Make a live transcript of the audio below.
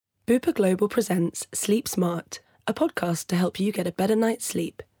Bupa Global presents Sleep Smart, a podcast to help you get a better night's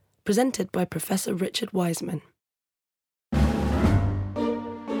sleep, presented by Professor Richard Wiseman.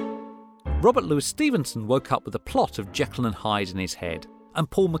 Robert Louis Stevenson woke up with a plot of Jekyll and Hyde in his head, and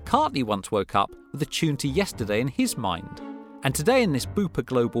Paul McCartney once woke up with a tune to Yesterday in his mind. And today in this Bupa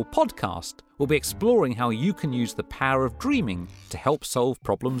Global podcast, we'll be exploring how you can use the power of dreaming to help solve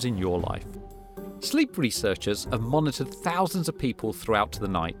problems in your life. Sleep researchers have monitored thousands of people throughout the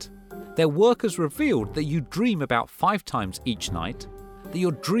night. Their work has revealed that you dream about 5 times each night, that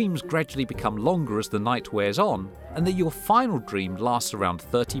your dreams gradually become longer as the night wears on, and that your final dream lasts around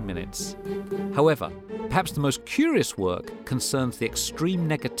 30 minutes. However, perhaps the most curious work concerns the extreme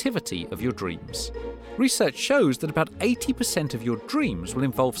negativity of your dreams. Research shows that about 80% of your dreams will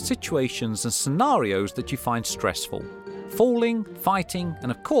involve situations and scenarios that you find stressful. Falling, fighting, and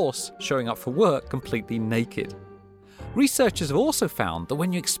of course, showing up for work completely naked. Researchers have also found that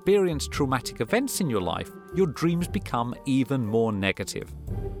when you experience traumatic events in your life, your dreams become even more negative.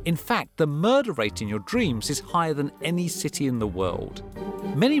 In fact, the murder rate in your dreams is higher than any city in the world.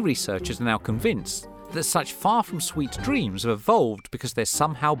 Many researchers are now convinced that such far from sweet dreams have evolved because they're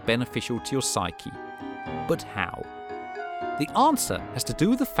somehow beneficial to your psyche. But how? The answer has to do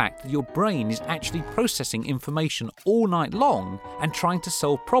with the fact that your brain is actually processing information all night long and trying to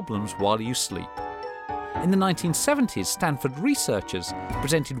solve problems while you sleep. In the 1970s, Stanford researchers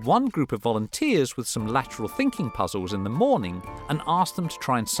presented one group of volunteers with some lateral thinking puzzles in the morning and asked them to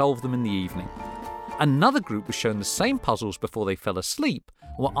try and solve them in the evening. Another group was shown the same puzzles before they fell asleep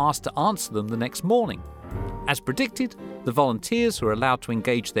and were asked to answer them the next morning. As predicted, the volunteers who were allowed to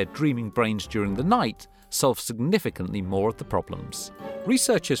engage their dreaming brains during the night solved significantly more of the problems.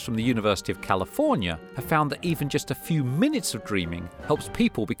 Researchers from the University of California have found that even just a few minutes of dreaming helps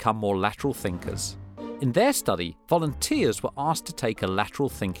people become more lateral thinkers. In their study, volunteers were asked to take a lateral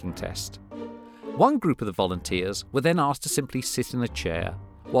thinking test. One group of the volunteers were then asked to simply sit in a chair,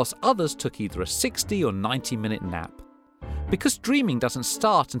 whilst others took either a 60 or 90-minute nap. Because dreaming doesn't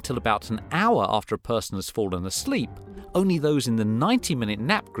start until about an hour after a person has fallen asleep, only those in the 90-minute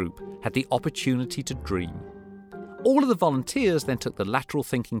nap group had the opportunity to dream. All of the volunteers then took the lateral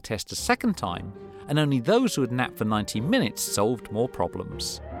thinking test a second time, and only those who had napped for 90 minutes solved more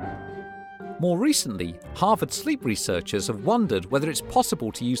problems. More recently, Harvard sleep researchers have wondered whether it's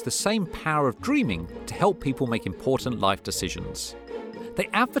possible to use the same power of dreaming to help people make important life decisions. They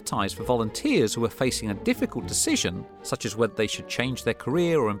advertised for volunteers who were facing a difficult decision, such as whether they should change their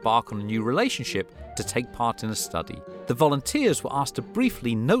career or embark on a new relationship, to take part in a study. The volunteers were asked to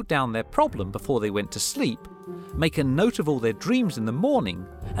briefly note down their problem before they went to sleep, make a note of all their dreams in the morning,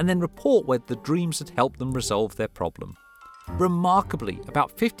 and then report whether the dreams had helped them resolve their problem. Remarkably,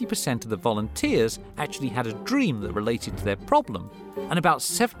 about 50% of the volunteers actually had a dream that related to their problem, and about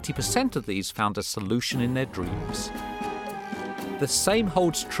 70% of these found a solution in their dreams. The same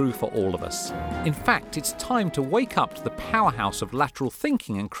holds true for all of us. In fact, it's time to wake up to the powerhouse of lateral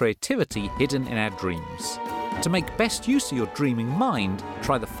thinking and creativity hidden in our dreams. To make best use of your dreaming mind,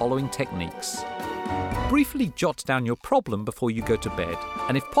 try the following techniques. Briefly jot down your problem before you go to bed,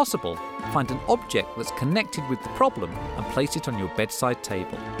 and if possible, find an object that's connected with the problem and place it on your bedside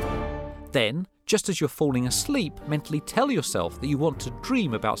table. Then, just as you're falling asleep, mentally tell yourself that you want to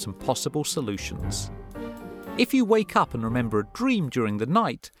dream about some possible solutions. If you wake up and remember a dream during the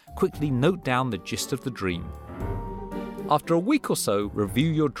night, quickly note down the gist of the dream. After a week or so, review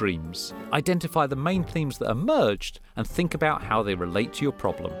your dreams, identify the main themes that emerged, and think about how they relate to your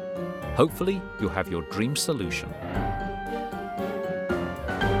problem. Hopefully, you'll have your dream solution.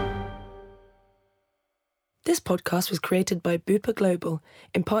 This podcast was created by Bupa Global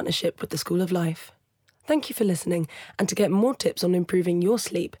in partnership with the School of Life. Thank you for listening, and to get more tips on improving your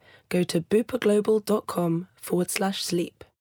sleep, go to bupaglobal.com/sleep.